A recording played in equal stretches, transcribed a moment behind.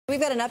We've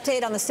got an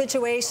update on the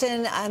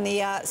situation on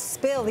the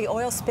spill, the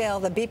oil spill,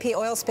 the BP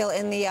oil spill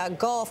in the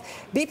Gulf.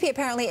 BP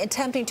apparently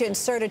attempting to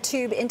insert a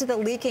tube into the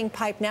leaking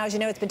pipe now. As you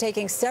know, it's been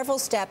taking several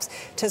steps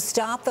to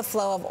stop the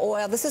flow of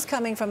oil. This is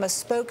coming from a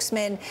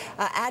spokesman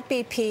at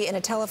BP in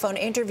a telephone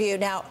interview.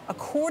 Now,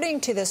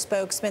 according to the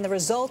spokesman, the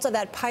results of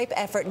that pipe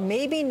effort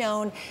may be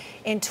known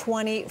in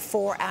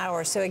 24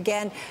 hours. So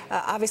again,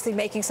 obviously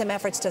making some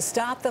efforts to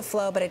stop the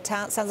flow, but it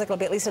sounds like it'll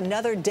be at least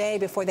another day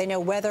before they know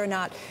whether or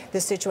not the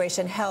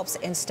situation helps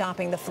in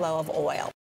stopping the flow of oil.